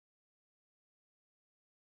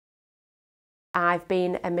I've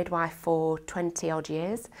been a midwife for 20 odd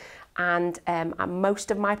years and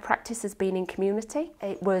most of my practice has been in community.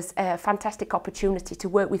 It was a fantastic opportunity to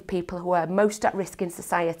work with people who are most at risk in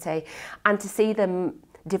society and to see them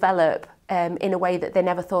develop in a way that they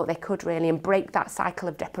never thought they could really and break that cycle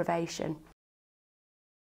of deprivation.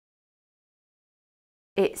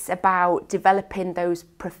 It's about developing those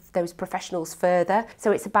professionals further.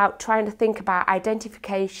 So it's about trying to think about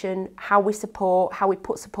identification, how we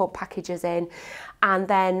put support packages in, and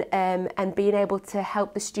then and being able to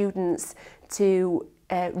help the students to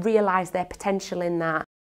realise their potential in that.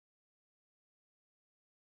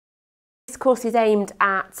 This course is aimed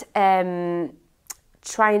at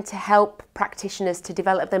trying to help practitioners to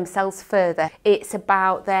develop themselves further. It's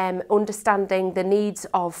about them understanding the needs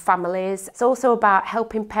of families. It's also about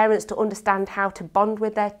helping parents to understand how to bond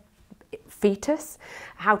with their fetus,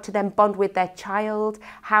 how to then bond with their child,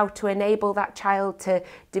 how to enable that child to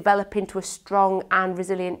develop into a strong and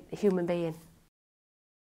resilient human being.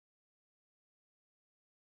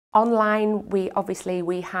 Online, we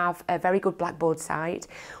have a very good Blackboard site.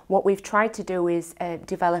 What we've tried to do is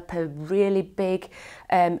develop a really big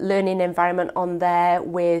learning environment on there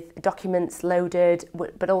with documents loaded,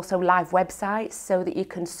 but also live websites so that you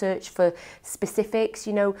can search for specifics.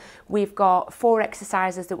 You know, we've got 4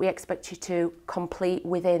 exercises that we expect you to complete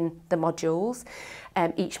within the modules,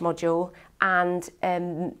 each module. And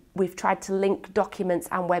we've tried to link documents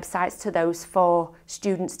and websites to those for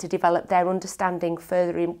students to develop their understanding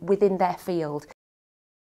further within their field.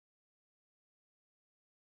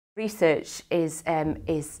 Research is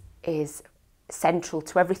central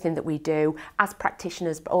to everything that we do as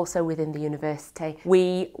practitioners, but also within the university.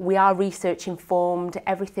 We are research informed.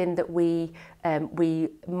 Everything that we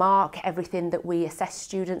mark, everything that we assess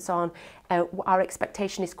students on, our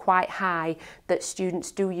expectation is quite high that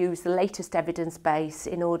students do use the latest evidence base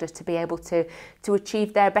in order to be able to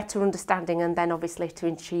achieve their better understanding and then obviously to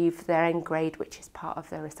achieve their end grade, which is part of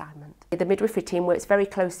their assignment. The midwifery team works very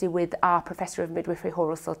closely with our Professor of Midwifery,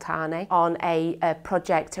 Hura Sultani, on a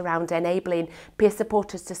project around enabling peer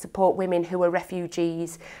supporters to support women who are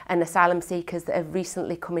refugees and asylum seekers that have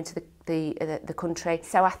recently come into the country.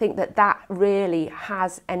 So I think that really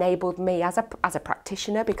has enabled me as a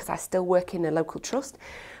practitioner, because I still work in a local trust,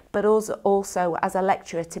 but also as a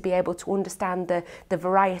lecturer to be able to understand the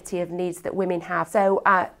variety of needs that women have. So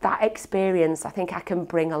that experience, I think I can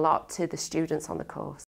bring a lot to the students on the course.